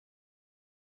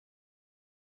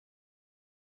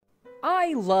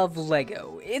I love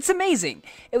LEGO. It's amazing.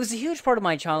 It was a huge part of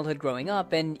my childhood growing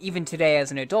up, and even today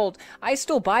as an adult, I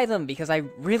still buy them because I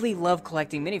really love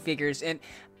collecting minifigures, and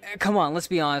come on, let's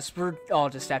be honest, we're all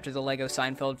just after the LEGO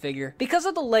Seinfeld figure. Because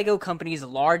of the LEGO company's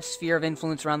large sphere of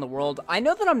influence around the world, I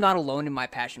know that I'm not alone in my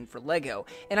passion for LEGO,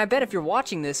 and I bet if you're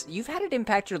watching this, you've had it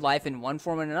impact your life in one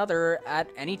form or another at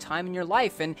any time in your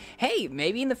life, and hey,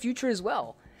 maybe in the future as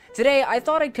well. Today, I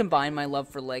thought I'd combine my love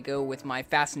for LEGO with my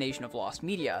fascination of lost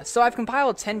media, so I've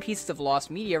compiled 10 pieces of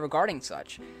lost media regarding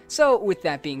such. So, with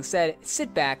that being said,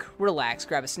 sit back, relax,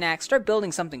 grab a snack, start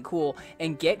building something cool,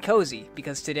 and get cozy,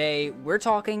 because today, we're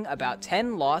talking about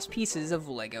 10 lost pieces of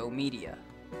LEGO media.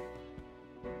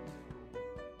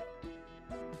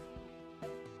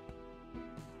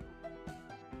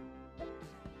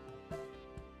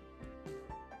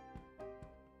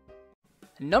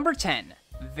 Number 10.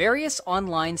 Various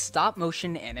online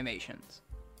stop-motion animations.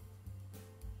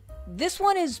 This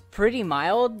one is pretty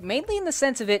mild, mainly in the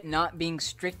sense of it not being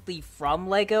strictly from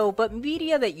LEGO, but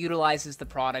media that utilizes the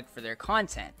product for their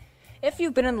content. If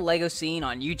you've been in the LEGO scene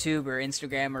on YouTube or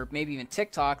Instagram or maybe even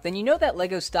TikTok, then you know that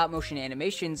LEGO stop-motion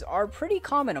animations are pretty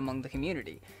common among the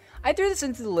community. I threw this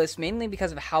into the list mainly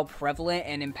because of how prevalent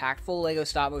and impactful LEGO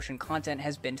stop-motion content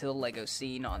has been to the LEGO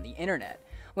scene on the internet.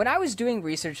 When I was doing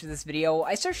research for this video,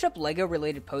 I searched up LEGO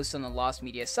related posts on the Lost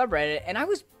Media subreddit, and I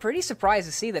was pretty surprised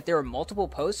to see that there were multiple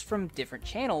posts from different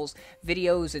channels,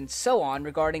 videos, and so on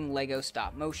regarding LEGO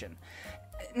stop motion.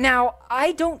 Now,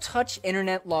 I don't touch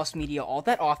internet lost media all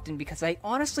that often because I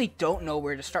honestly don't know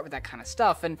where to start with that kind of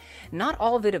stuff, and not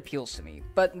all of it appeals to me.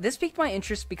 But this piqued my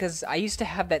interest because I used to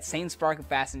have that same spark of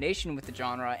fascination with the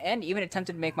genre, and even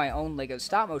attempted to make my own LEGO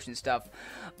stop motion stuff,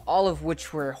 all of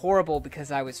which were horrible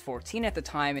because I was 14 at the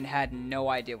time and had no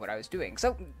idea what I was doing.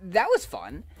 So that was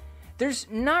fun. There's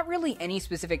not really any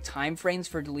specific time frames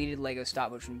for deleted LEGO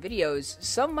stop-motion videos.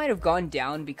 Some might have gone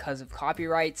down because of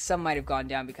copyright, some might have gone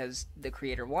down because the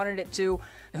creator wanted it to,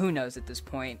 who knows at this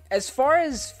point. As far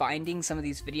as finding some of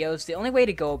these videos, the only way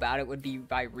to go about it would be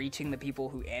by reaching the people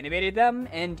who animated them,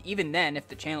 and even then, if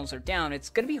the channels are down,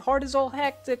 it's gonna be hard as all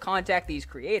heck to contact these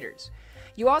creators.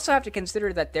 You also have to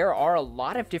consider that there are a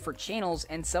lot of different channels,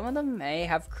 and some of them may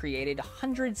have created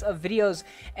hundreds of videos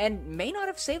and may not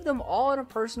have saved them all on a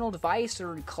personal device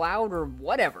or cloud or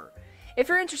whatever. If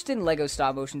you're interested in LEGO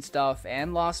stop motion stuff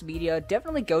and lost media,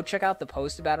 definitely go check out the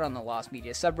post about it on the Lost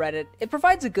Media subreddit. It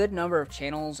provides a good number of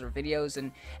channels or videos,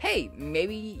 and hey,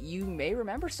 maybe you may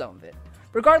remember some of it.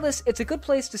 Regardless, it's a good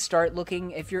place to start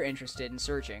looking if you're interested in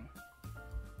searching.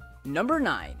 Number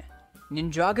 9.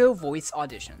 Ninjago voice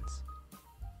auditions.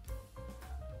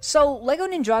 So, LEGO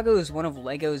Ninjago is one of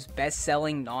LEGO's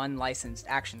best-selling non-licensed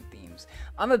action themes.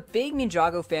 I'm a big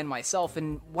Ninjago fan myself,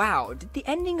 and wow, did the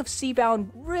ending of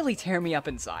Seabound really tear me up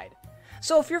inside.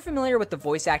 So if you're familiar with the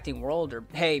voice acting world, or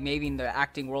hey, maybe in the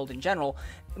acting world in general,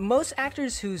 most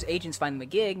actors whose agents find them a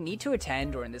gig need to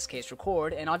attend, or in this case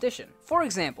record, an audition. For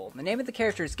example, the name of the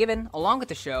character is given, along with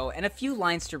the show, and a few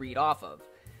lines to read off of.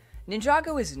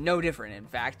 Ninjago is no different. In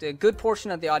fact, a good portion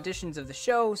of the auditions of the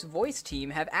show's voice team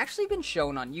have actually been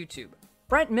shown on YouTube.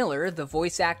 Brent Miller, the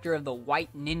voice actor of the White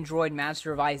Nindroid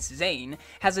Master of Ice Zane,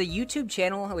 has a YouTube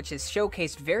channel which has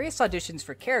showcased various auditions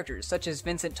for characters, such as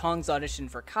Vincent Tong's audition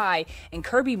for Kai and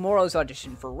Kirby Morrow's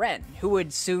audition for Ren, who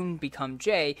would soon become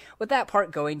Jay, with that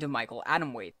part going to Michael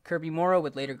Adamwaite. Kirby Morrow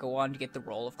would later go on to get the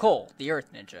role of Cole, the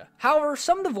Earth Ninja. However,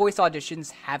 some of the voice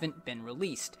auditions haven't been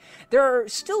released. There are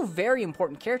still very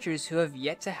important characters who have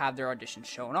yet to have their auditions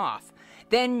shown off.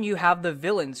 Then you have the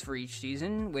villains for each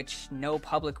season, which no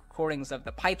public recordings of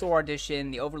the Pythor audition,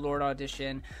 the Overlord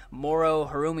audition, Moro,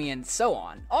 Harumi, and so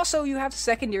on. Also, you have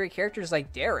secondary characters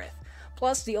like Dareth.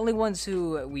 Plus, the only ones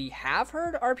who we have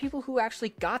heard are people who actually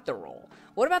got the role.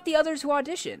 What about the others who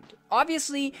auditioned?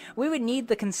 Obviously, we would need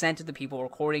the consent of the people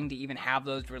recording to even have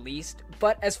those released,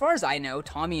 but as far as I know,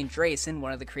 Tommy Andresen,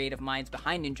 one of the creative minds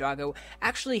behind Ninjago,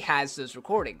 actually has those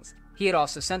recordings. He had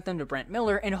also sent them to Brent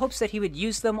Miller in hopes that he would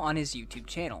use them on his YouTube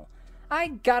channel. I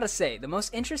gotta say, the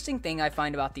most interesting thing I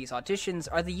find about these auditions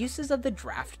are the uses of the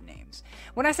draft names.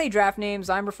 When I say draft names,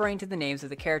 I'm referring to the names of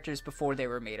the characters before they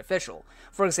were made official.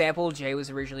 For example, Jay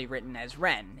was originally written as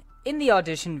Ren. In the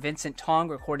audition Vincent Tong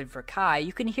recorded for Kai,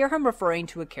 you can hear him referring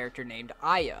to a character named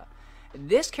Aya.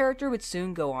 This character would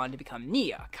soon go on to become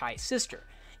Nia, Kai's sister.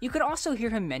 You could also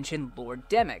hear him mention Lord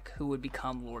Demek, who would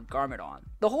become Lord Garmadon.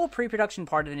 The whole pre-production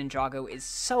part of Ninjago is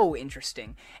so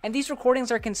interesting, and these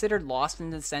recordings are considered lost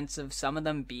in the sense of some of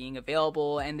them being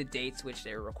available and the dates which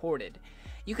they were recorded.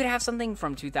 You could have something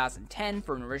from 2010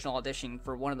 for an original audition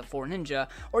for one of the 4 ninja,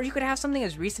 or you could have something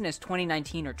as recent as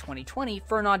 2019 or 2020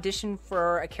 for an audition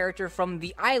for a character from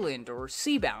The Island or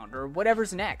Seabound or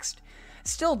whatever's next.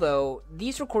 Still though,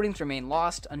 these recordings remain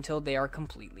lost until they are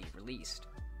completely released.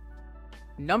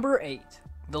 Number 8.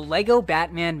 The LEGO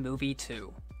Batman Movie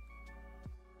 2.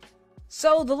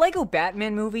 So, the LEGO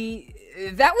Batman movie,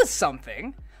 that was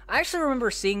something. I actually remember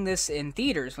seeing this in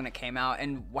theaters when it came out,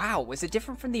 and wow, was it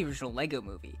different from the original LEGO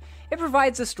movie. It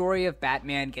provides the story of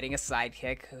Batman getting a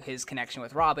sidekick, his connection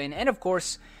with Robin, and of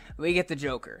course, we get the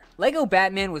Joker. LEGO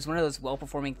Batman was one of those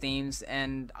well-performing themes,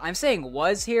 and I'm saying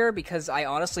was here because I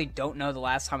honestly don't know the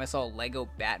last time I saw a LEGO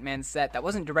Batman set that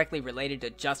wasn't directly related to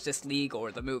Justice League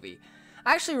or the movie.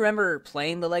 I actually remember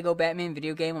playing the LEGO Batman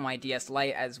video game on my DS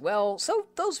Lite as well, so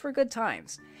those were good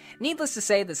times. Needless to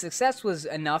say, the success was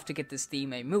enough to get this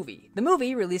theme a movie. The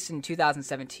movie, released in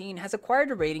 2017, has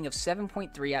acquired a rating of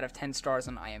 7.3 out of 10 stars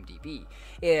on IMDb.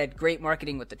 It had great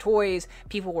marketing with the toys,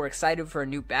 people were excited for a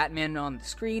new Batman on the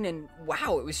screen, and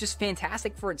wow, it was just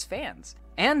fantastic for its fans.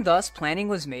 And thus, planning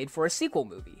was made for a sequel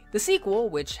movie. The sequel,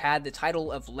 which had the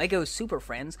title of LEGO Super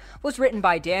Friends, was written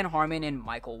by Dan Harmon and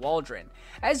Michael Waldron.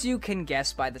 As you can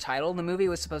guess by the title, the movie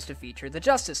was supposed to feature the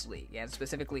Justice League, and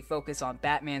specifically focus on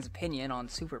Batman's opinion on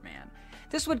Superman.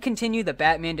 This would continue the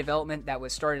Batman development that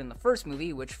was started in the first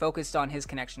movie, which focused on his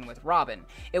connection with Robin.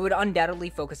 It would undoubtedly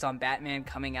focus on Batman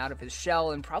coming out of his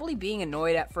shell and probably being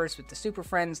annoyed at first with the Super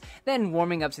Friends, then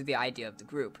warming up to the idea of the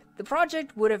group. The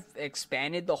project would have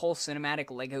expanded the whole cinematic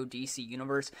LEGO DC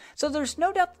universe, so there's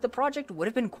no doubt that the project would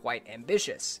have been quite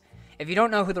ambitious. If you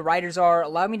don't know who the writers are,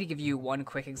 allow me to give you one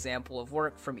quick example of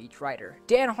work from each writer.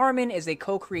 Dan Harmon is a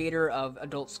co-creator of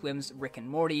Adult Swim's Rick and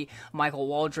Morty. Michael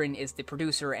Waldron is the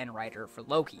producer and writer for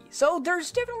Loki. So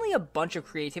there's definitely a bunch of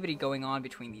creativity going on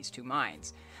between these two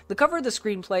minds. The cover of the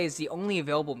screenplay is the only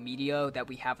available media that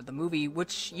we have of the movie,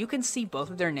 which you can see both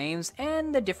of their names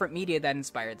and the different media that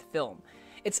inspired the film.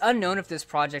 It's unknown if this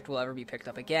project will ever be picked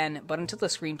up again, but until the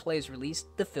screenplay is released,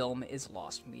 the film is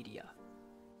lost media.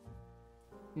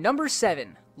 Number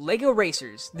 7. LEGO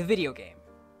Racers, the video game.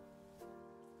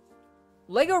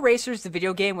 LEGO Racers, the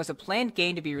video game, was a planned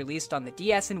game to be released on the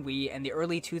DS and Wii in the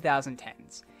early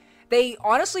 2010s. They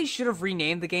honestly should have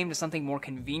renamed the game to something more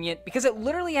convenient, because it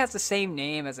literally has the same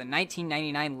name as a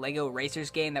 1999 LEGO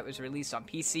Racers game that was released on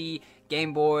PC,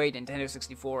 Game Boy, Nintendo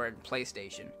 64, and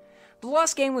PlayStation. The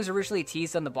lost game was originally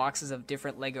teased on the boxes of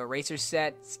different LEGO Racer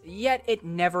sets, yet it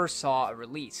never saw a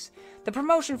release. The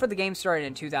promotion for the game started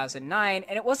in 2009,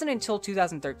 and it wasn't until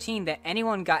 2013 that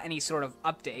anyone got any sort of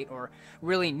update or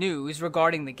really news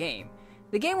regarding the game.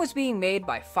 The game was being made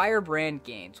by Firebrand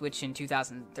Games, which in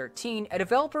 2013, a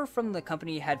developer from the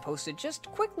company had posted just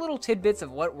quick little tidbits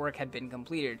of what work had been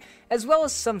completed, as well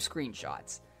as some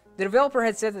screenshots. The developer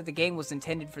had said that the game was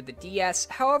intended for the DS,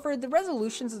 however, the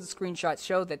resolutions of the screenshots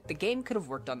show that the game could have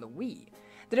worked on the Wii.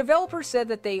 The developer said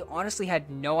that they honestly had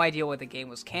no idea why the game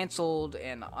was cancelled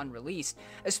and unreleased,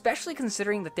 especially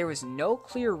considering that there was no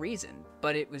clear reason,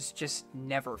 but it was just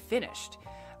never finished.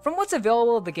 From what's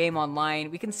available of the game online,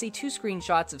 we can see 2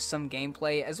 screenshots of some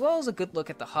gameplay, as well as a good look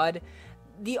at the HUD.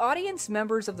 The audience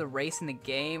members of the race in the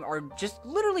game are just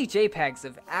literally JPEGs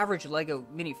of average LEGO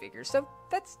minifigures, so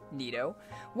that's neato.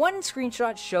 One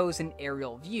screenshot shows an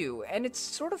aerial view, and it's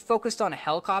sort of focused on a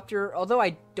helicopter, although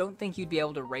I don't think you'd be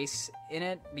able to race in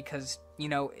it because, you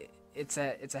know, it's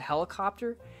a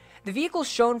helicopter. The vehicles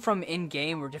shown from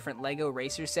in-game were different LEGO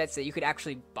Racer sets that you could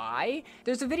actually buy.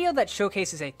 There's a video that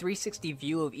showcases a 360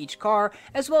 view of each car,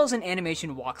 as well as an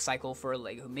animation walk cycle for a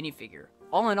LEGO minifigure.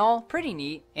 All in all, pretty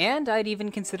neat, and I'd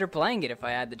even consider playing it if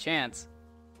I had the chance.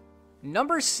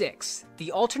 Number 6.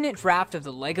 The alternate draft of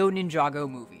the LEGO Ninjago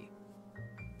movie.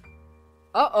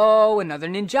 Uh-oh, another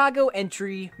Ninjago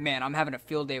entry. Man, I'm having a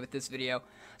field day with this video.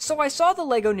 So I saw the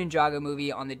LEGO Ninjago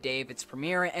movie on the day of its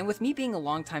premiere, and with me being a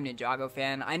longtime Ninjago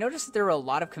fan, I noticed that there were a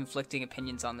lot of conflicting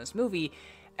opinions on this movie,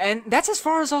 and that's as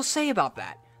far as I'll say about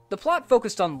that. The plot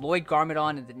focused on Lloyd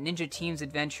Garmadon and the ninja team's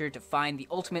adventure to find the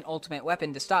ultimate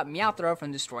weapon to stop Meowthra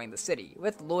from destroying the city,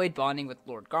 with Lloyd bonding with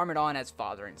Lord Garmadon as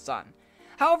father and son.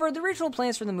 However, the original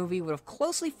plans for the movie would have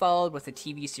closely followed what the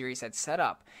TV series had set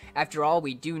up. After all,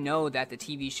 we do know that the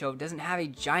TV show doesn't have a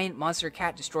giant monster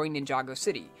cat destroying Ninjago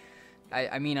City.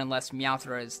 I mean, unless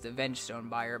Meowthra is the Vengestone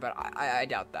buyer, but I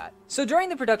doubt that. So during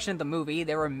the production of the movie,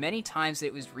 there were many times that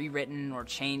it was rewritten or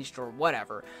changed or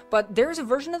whatever, but there's a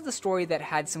version of the story that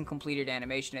had some completed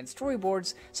animation and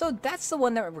storyboards, so that's the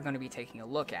one that we're going to be taking a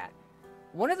look at.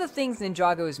 One of the things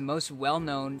Ninjago is most well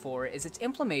known for is its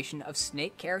implementation of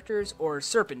snake characters, or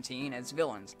Serpentine, as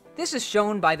villains. This is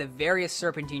shown by the various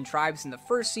Serpentine tribes in the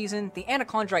first season, the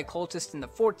Anachondrite cultists in the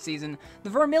 4th season, the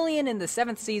Vermilion in the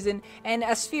 7th season, and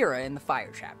Asphira in the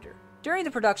Fire chapter. During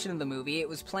the production of the movie, it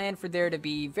was planned for there to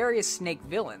be various snake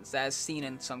villains, as seen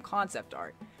in some concept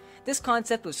art. This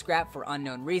concept was scrapped for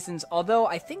unknown reasons, although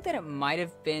I think that it might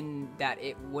have been that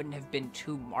it wouldn't have been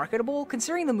too marketable,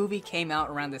 considering the movie came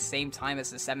out around the same time as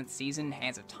the 7th season,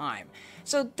 Hands of Time.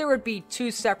 So there would be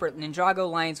 2 separate Ninjago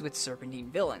lines with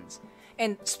Serpentine villains.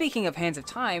 And speaking of Hands of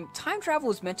Time, time travel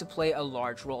was meant to play a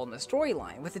large role in the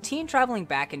storyline, with the team traveling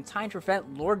back in time to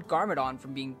prevent Lord Garmadon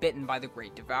from being bitten by the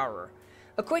Great Devourer.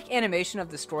 A quick animation of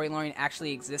the storyline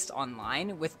actually exists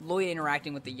online, with Lloyd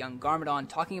interacting with the young Garmadon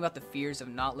talking about the fears of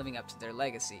not living up to their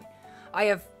legacy. I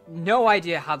have no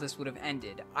idea how this would have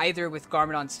ended, either with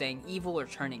Garmadon staying evil or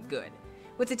turning good.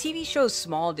 With the TV show's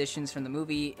small additions from the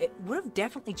movie, it would have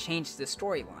definitely changed the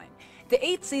storyline. The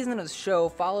 8th season of the show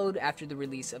followed after the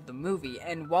release of the movie,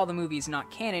 and while the movie is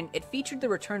not canon, it featured the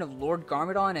return of Lord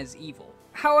Garmadon as evil.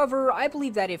 However, I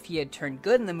believe that if he had turned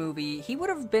good in the movie, he would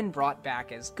have been brought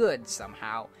back as good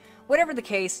somehow. Whatever the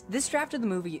case, this draft of the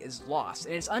movie is lost,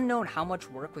 and it's unknown how much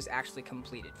work was actually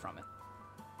completed from it.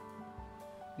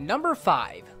 Number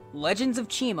 5. Legends of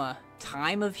Chima: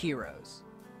 Time of Heroes.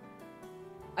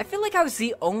 I feel like I was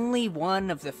the only one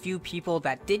of the few people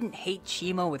that didn't hate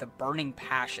Chima with a burning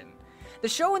passion. The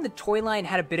show and the toy line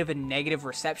had a bit of a negative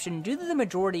reception due to the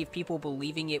majority of people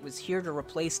believing it was here to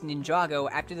replace Ninjago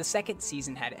after the 2nd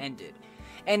season had ended.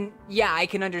 And yeah, I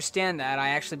can understand that. I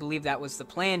actually believe that was the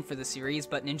plan for the series,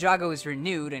 but Ninjago was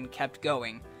renewed and kept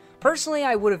going. Personally,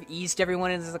 I would have eased everyone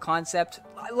into the concept.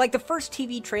 Like, the first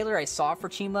TV trailer I saw for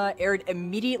Chima aired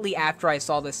immediately after I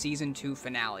saw the Season 2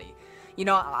 finale. You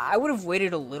know, I would have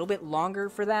waited a little bit longer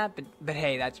for that, but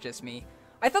hey, that's just me.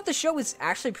 I thought the show was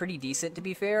actually pretty decent, to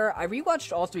be fair. I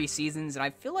rewatched all 3 seasons, and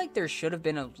I feel like there should have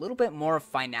been a little bit more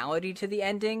finality to the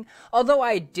ending, although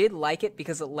I did like it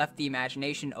because it left the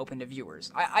imagination open to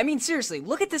viewers. I mean, seriously,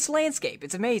 look at this landscape,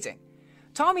 it's amazing.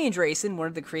 Tommy Andresen, one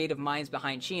of the creative minds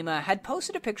behind Chima, had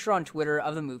posted a picture on Twitter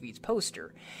of the movie's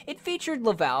poster. It featured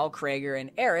Laval, Krager,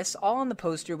 and Eris all on the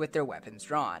poster with their weapons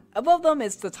drawn. Above them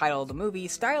is the title of the movie,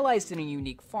 stylized in a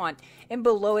unique font, and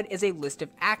below it is a list of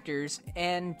actors,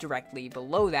 and directly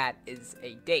below that is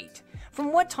a date.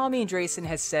 From what Tommy Andresen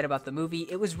has said about the movie,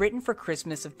 it was written for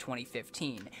Christmas of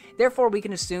 2015. Therefore, we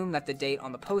can assume that the date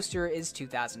on the poster is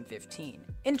 2015.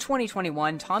 In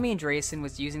 2021, Tommy Andresen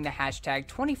was using the hashtag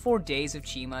 24days of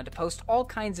Chima to post all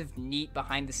kinds of neat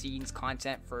behind-the-scenes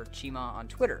content for Chima on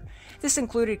Twitter. This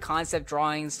included concept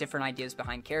drawings, different ideas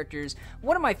behind characters,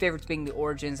 one of my favorites being the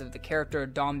origins of the character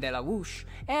Dom de la Wouche,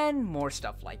 and more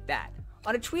stuff like that.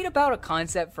 On a tweet about a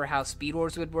concept for how Speed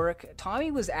Wars would work,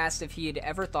 Tommy was asked if he had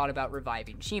ever thought about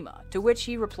reviving Chima, to which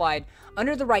he replied,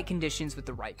 "Under the right conditions with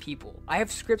the right people. I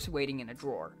have scripts waiting in a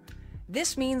drawer."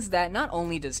 This means that not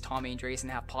only does Tommy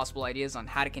Andresen have possible ideas on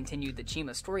how to continue the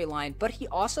Chima storyline, but he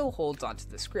also holds onto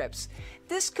the scripts.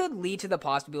 This could lead to the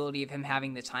possibility of him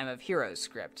having the Time of Heroes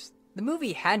script. The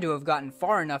movie had to have gotten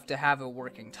far enough to have a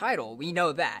working title, we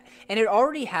know that, and it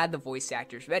already had the voice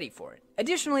actors ready for it.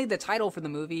 Additionally, the title for the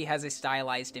movie has a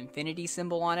stylized infinity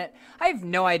symbol on it. I have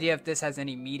no idea if this has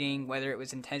any meaning, whether it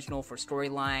was intentional for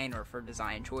storyline or for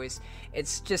design choice.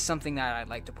 It's just something that I'd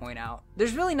like to point out.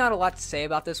 There's really not a lot to say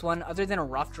about this one, other than a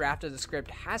rough draft of the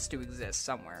script has to exist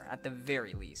somewhere, at the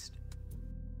very least.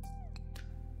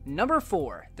 Number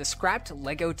 4. The scrapped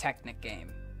LEGO Technic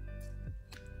game.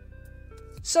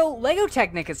 So, LEGO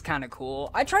Technic is kinda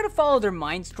cool. I try to follow their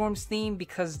Mindstorms theme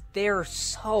because they're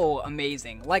so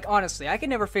amazing. Like, honestly, I can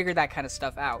never figure that kind of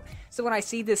stuff out. So when I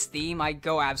see this theme, I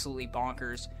go absolutely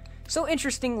bonkers. So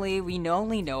interestingly, we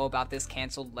only know about this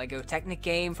cancelled LEGO Technic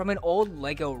game from an old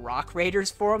LEGO Rock Raiders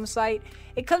forum site.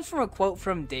 It comes from a quote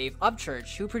from Dave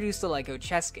Upchurch, who produced the LEGO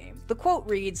chess game. The quote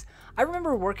reads, "I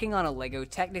remember working on a LEGO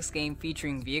Technics game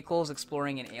featuring vehicles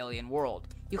exploring an alien world.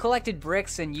 You collected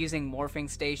bricks and using morphing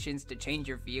stations to change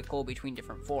your vehicle between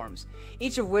different forms,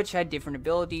 each of which had different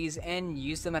abilities, and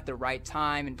used them at the right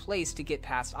time and place to get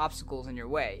past obstacles in your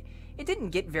way. It didn't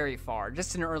get very far,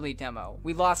 just an early demo.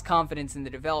 We lost confidence in the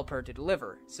developer to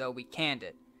deliver, so we canned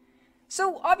it."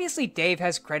 So obviously Dave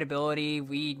has credibility.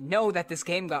 We know that this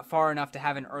game got far enough to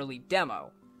have an early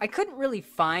demo. I couldn't really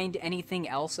find anything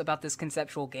else about this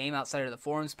conceptual game outside of the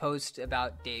forums post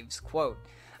about Dave's quote.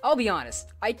 I'll be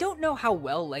honest, I don't know how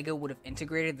well LEGO would have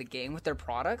integrated the game with their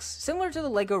products. Similar to the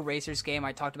LEGO Racers game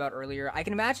I talked about earlier, I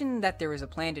can imagine that there was a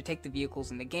plan to take the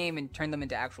vehicles in the game and turn them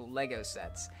into actual LEGO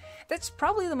sets. That's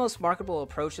probably the most marketable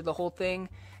approach to the whole thing.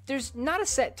 There's not a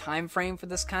set time frame for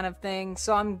this kind of thing,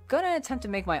 so I'm gonna attempt to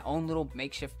make my own little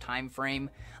makeshift time frame.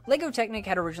 LEGO Technic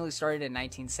had originally started in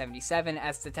 1977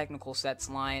 as the Technical Sets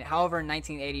line, however in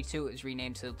 1982 it was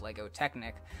renamed to LEGO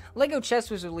Technic. LEGO Chess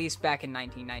was released back in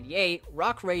 1998,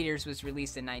 Rock Raiders was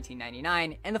released in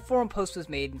 1999, and the Forum Post was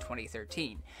made in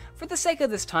 2013. For the sake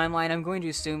of this timeline, I'm going to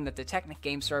assume that the Technic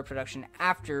game started production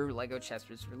after LEGO Chess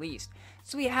was released,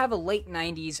 so we have a late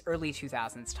 90s, early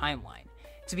 2000s timeline.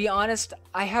 To be honest,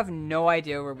 I have no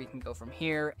idea where we can go from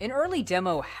here. An early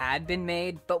demo had been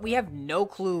made, but we have no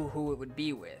clue who it would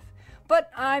be with.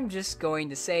 But I'm just going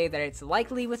to say that it's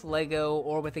likely with LEGO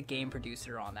or with a game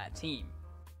producer on that team.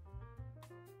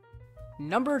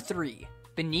 Number 3.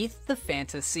 Beneath the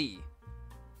Phanta Sea.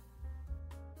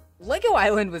 LEGO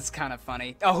Island was kind of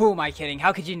funny. Oh, who am I kidding?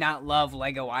 How could you not love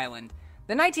LEGO Island?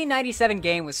 The 1997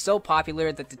 game was so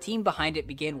popular that the team behind it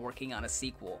began working on a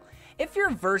sequel. If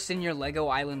you're versed in your LEGO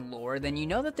Island lore, then you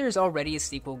know that there's already a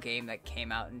sequel game that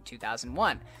came out in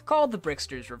 2001, called The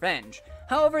Brickster's Revenge.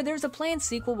 However, there's a planned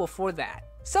sequel before that.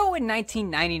 So in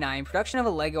 1999, production of a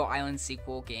LEGO Island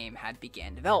sequel game had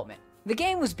began development. The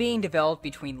game was being developed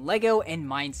between LEGO and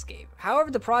Mindscape, however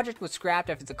the project was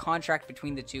scrapped after the contract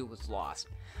between the two was lost.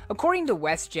 According to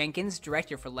Wes Jenkins,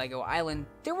 director for LEGO Island,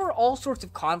 there were all sorts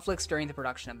of conflicts during the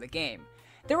production of the game.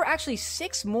 There were actually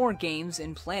 6 more games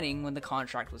in planning when the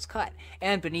contract was cut,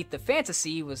 and Beneath the Phanta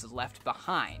Sea was left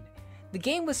behind. The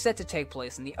game was set to take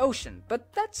place in the ocean,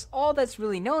 but that's all that's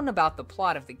really known about the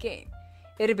plot of the game.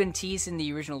 It had been teased in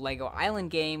the original LEGO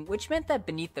Island game, which meant that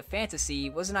Beneath the Phanta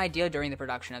Sea was an idea during the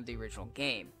production of the original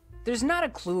game. There's not a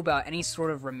clue about any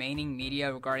sort of remaining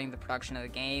media regarding the production of the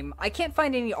game. I can't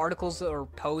find any articles or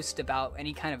posts about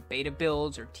any kind of beta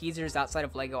builds or teasers outside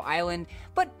of LEGO Island,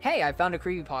 but hey, I found a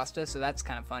creepypasta, so that's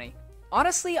kind of funny.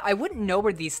 Honestly, I wouldn't know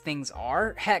where these things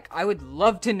are. Heck, I would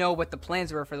love to know what the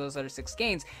plans were for those other 6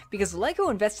 games, because LEGO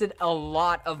invested a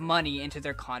lot of money into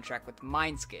their contract with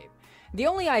Mindscape. The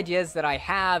only ideas that I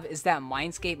have is that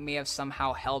Mindscape may have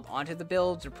somehow held onto the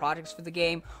builds or projects for the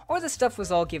game, or the stuff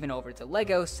was all given over to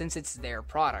LEGO since it's their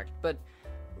product, but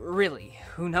really,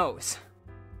 who knows?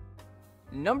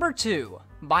 Number 2.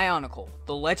 Bionicle,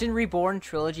 the Legend Reborn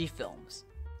Trilogy films.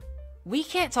 We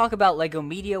can't talk about LEGO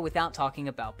media without talking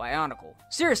about Bionicle.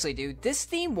 Seriously dude, this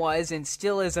theme was and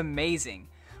still is amazing.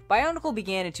 Bionicle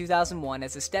began in 2001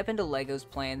 as a step into LEGO's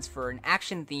plans for an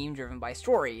action theme driven by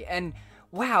story, and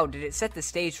wow, did it set the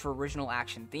stage for original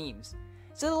action themes.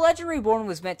 So The Legend Reborn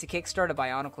was meant to kickstart a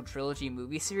Bionicle trilogy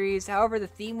movie series, however the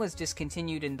theme was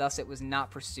discontinued and thus it was not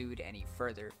pursued any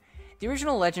further. The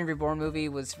original Legend Reborn movie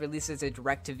was released as a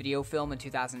direct-to-video film in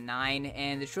 2009,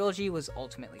 and the trilogy was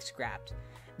ultimately scrapped.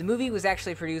 The movie was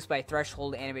actually produced by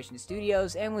Threshold Animation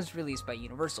Studios and was released by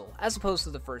Universal, as opposed to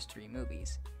the first 3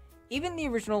 movies. Even the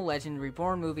original Legend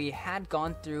Reborn movie had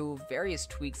gone through various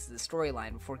tweaks to the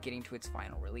storyline before getting to its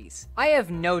final release. I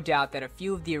have no doubt that a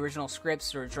few of the original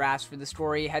scripts or drafts for the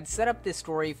story had set up this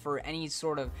story for any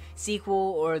sort of sequel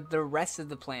or the rest of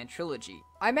the planned trilogy.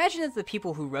 I imagine that the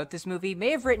people who wrote this movie may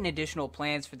have written additional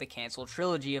plans for the cancelled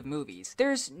trilogy of movies.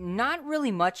 There's not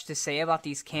really much to say about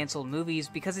these cancelled movies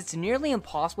because it's nearly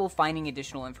impossible finding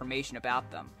additional information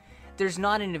about them. There's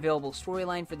not an available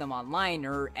storyline for them online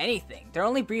or anything. They're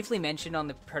only briefly mentioned on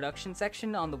the production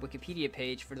section on the Wikipedia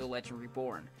page for The Legend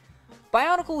Reborn.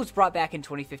 Bionicle was brought back in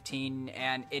 2015,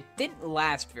 and it didn't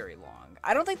last very long.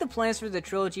 I don't think the plans for the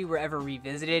trilogy were ever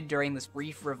revisited during this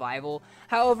brief revival,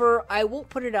 however, I won't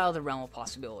put it out of the realm of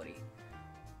possibility.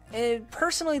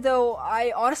 Personally though,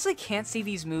 I honestly can't see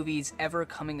these movies ever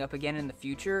coming up again in the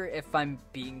future, if I'm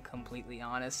being completely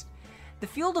honest. The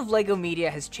field of LEGO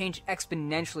media has changed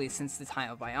exponentially since the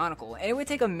time of Bionicle, and it would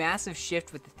take a massive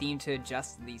shift with the theme to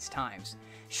adjust to these times.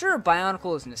 Sure,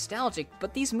 Bionicle is nostalgic,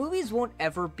 but these movies won't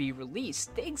ever be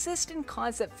released. They exist in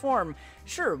concept form.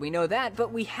 Sure, we know that,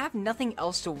 but we have nothing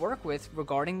else to work with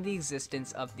regarding the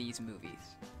existence of these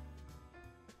movies.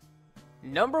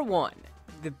 Number 1.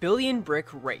 The Billion Brick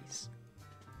Race.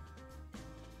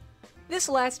 This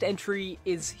last entry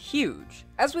is huge.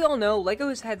 As we all know, LEGO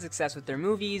has had success with their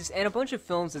movies, and a bunch of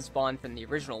films that spawned from the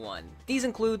original one. These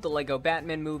include the LEGO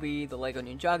Batman movie, the LEGO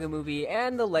Ninjago movie,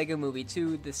 and the LEGO Movie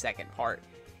 2, the second part.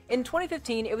 In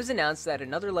 2015, it was announced that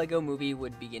another LEGO movie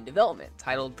would begin development,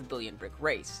 titled The Billion Brick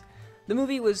Race. The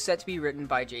movie was set to be written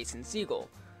by Jason Segel.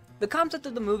 The concept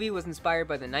of the movie was inspired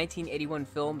by the 1981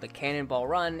 film The Cannonball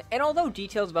Run, and although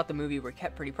details about the movie were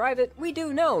kept pretty private, we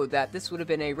do know that this would have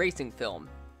been a racing film.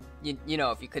 you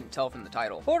know, if you couldn't tell from the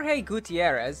title. Jorge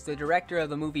Gutierrez, the director of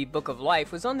the movie Book of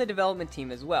Life, was on the development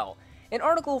team as well. An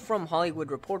article from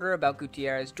Hollywood Reporter about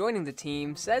Gutierrez joining the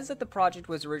team says that the project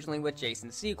was originally with Jason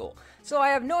Segel, so I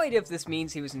have no idea if this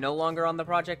means he was no longer on the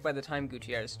project by the time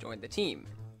Gutierrez joined the team.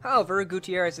 However,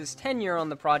 Gutierrez's tenure on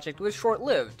the project was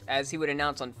short-lived, as he would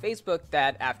announce on Facebook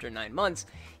that, after 9 months,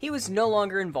 he was no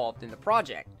longer involved in the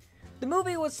project. The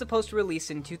movie was supposed to release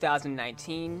in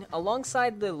 2019,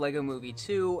 alongside the LEGO Movie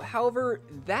 2, however,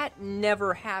 that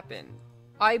never happened.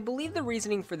 I believe the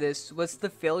reasoning for this was the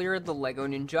failure of the LEGO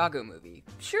Ninjago movie.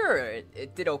 Sure,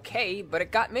 it did okay, but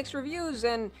it got mixed reviews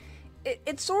and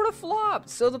it sort of flopped,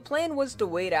 so the plan was to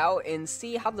wait out and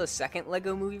see how the second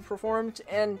LEGO movie performed,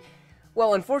 and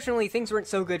well, unfortunately, things weren't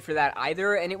so good for that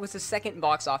either, and it was the second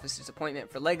box office disappointment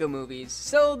for LEGO movies,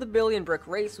 so the Billion Brick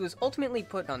Race was ultimately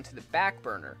put onto the back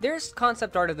burner. There's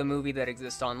concept art of the movie that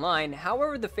exists online,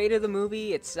 however, the fate of the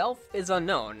movie itself is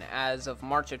unknown. As of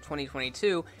March of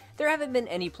 2022, there haven't been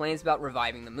any plans about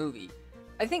reviving the movie.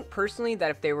 I think personally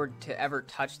that if they were to ever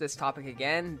touch this topic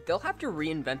again, they'll have to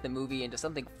reinvent the movie into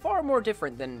something far more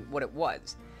different than what it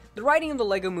was. The writing of the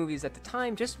LEGO movies at the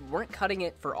time just weren't cutting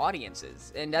it for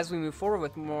audiences, and as we move forward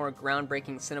with more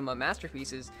groundbreaking cinema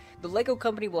masterpieces, the LEGO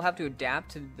company will have to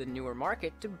adapt to the newer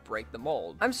market to break the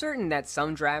mold. I'm certain that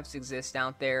some drafts exist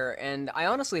out there, and I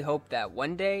honestly hope that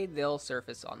one day they'll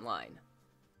surface online.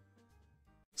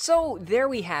 So there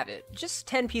we have it, just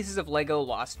 10 pieces of LEGO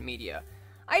lost media.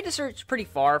 I had to search pretty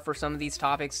far for some of these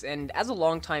topics, and as a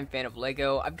longtime fan of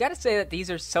LEGO, I've got to say that these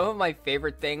are some of my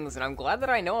favorite things, and I'm glad that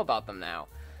I know about them now.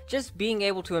 Just being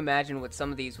able to imagine what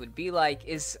some of these would be like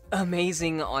is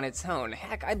amazing on its own.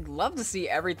 Heck, I'd love to see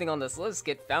everything on this list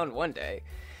get found one day.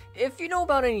 If you know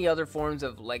about any other forms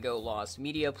of LEGO lost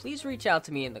media, please reach out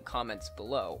to me in the comments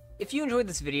below. If you enjoyed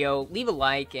this video, leave a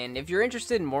like, and if you're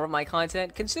interested in more of my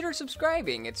content, consider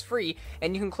subscribing. It's free,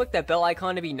 and you can click that bell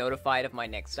icon to be notified of my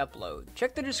next upload.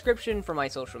 Check the description for my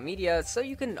social media so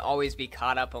you can always be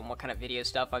caught up on what kind of video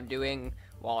stuff I'm doing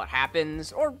while it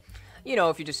happens, or you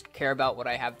know, if you just care about what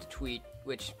I have to tweet,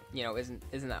 which, you know, isn't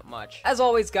that much. As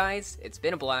always, guys, it's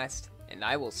been a blast, and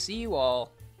I will see you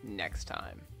all next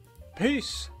time.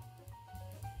 Peace!